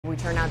We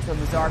turn now to a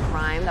bizarre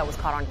crime that was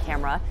caught on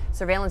camera.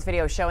 Surveillance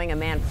video showing a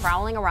man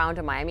prowling around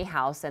a Miami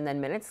house, and then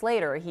minutes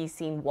later, he's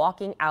seen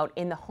walking out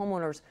in the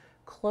homeowner's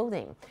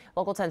clothing.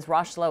 Local 10's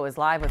Rosh Lowe is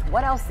live with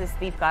what else this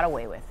thief got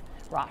away with.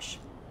 Rosh.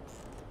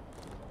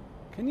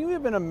 Can you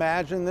even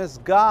imagine? This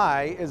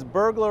guy is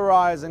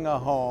burglarizing a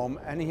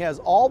home, and he has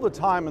all the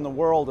time in the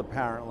world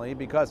apparently,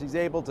 because he's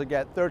able to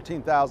get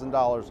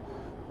 $13,000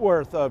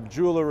 worth of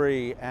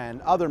jewelry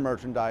and other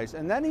merchandise,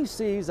 and then he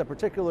sees a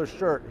particular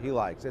shirt he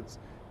likes. It's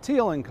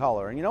teal in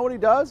color, and you know what he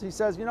does? He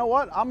says, you know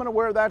what, I'm going to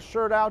wear that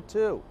shirt out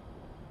too.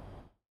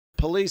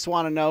 Police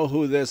want to know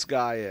who this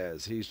guy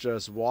is. He's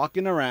just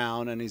walking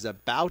around, and he's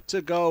about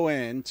to go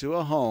into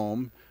a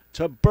home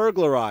to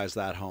burglarize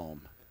that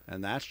home,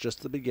 and that's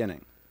just the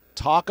beginning.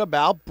 Talk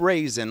about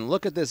brazen.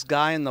 Look at this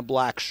guy in the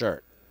black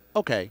shirt.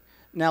 Okay,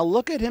 now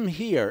look at him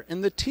here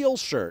in the teal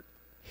shirt.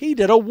 He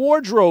did a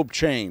wardrobe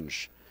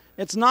change.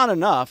 It's not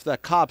enough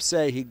that cops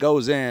say he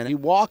goes in. He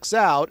walks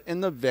out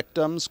in the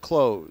victim's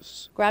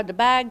clothes. Grabbed a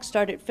bag,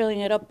 started filling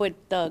it up with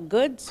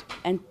goods,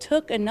 and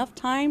took enough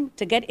time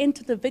to get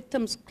into the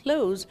victim's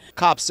clothes.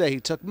 Cops say he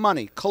took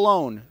money,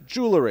 cologne,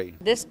 jewelry.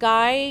 This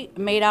guy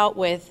made out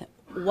with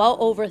well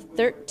over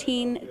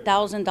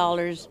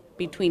 $13,000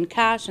 between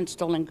cash and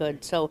stolen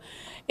goods. So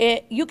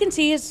you can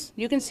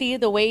see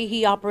the way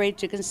he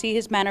operates. You can see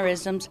his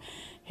mannerisms,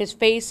 his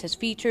face, his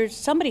features.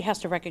 Somebody has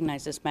to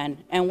recognize this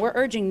man, and we're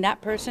urging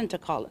that person to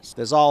call us.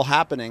 This all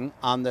happening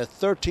on the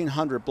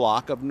 1300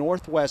 block of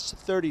Northwest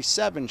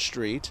 37th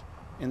Street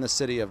in the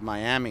city of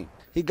Miami.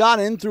 He got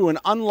in through an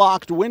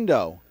unlocked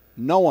window.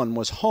 No one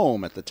was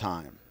home at the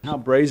time. How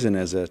brazen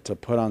is it to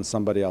put on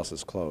somebody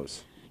else's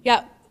clothes?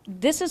 Yeah,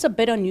 this is a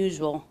bit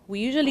unusual.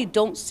 We usually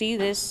don't see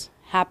this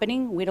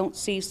happening. We don't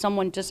see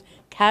someone just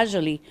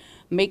casually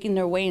making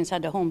their way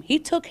inside the home. He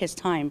took his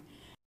time.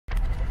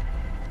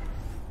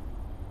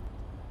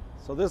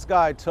 So this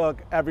guy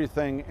took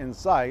everything in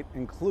sight,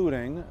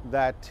 including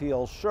that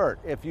teal shirt.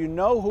 If you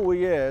know who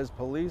he is,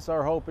 police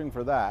are hoping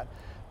for that.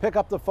 Pick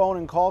up the phone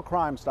and call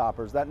Crime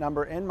Stoppers. That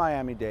number in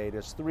Miami-Dade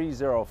is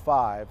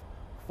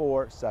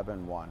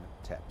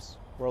 305-471-TIPS.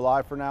 We're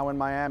live for now in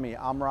Miami.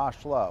 I'm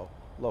Rosh Lowe,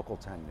 Local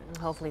 10 News.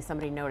 Hopefully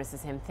somebody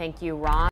notices him. Thank you, Ron.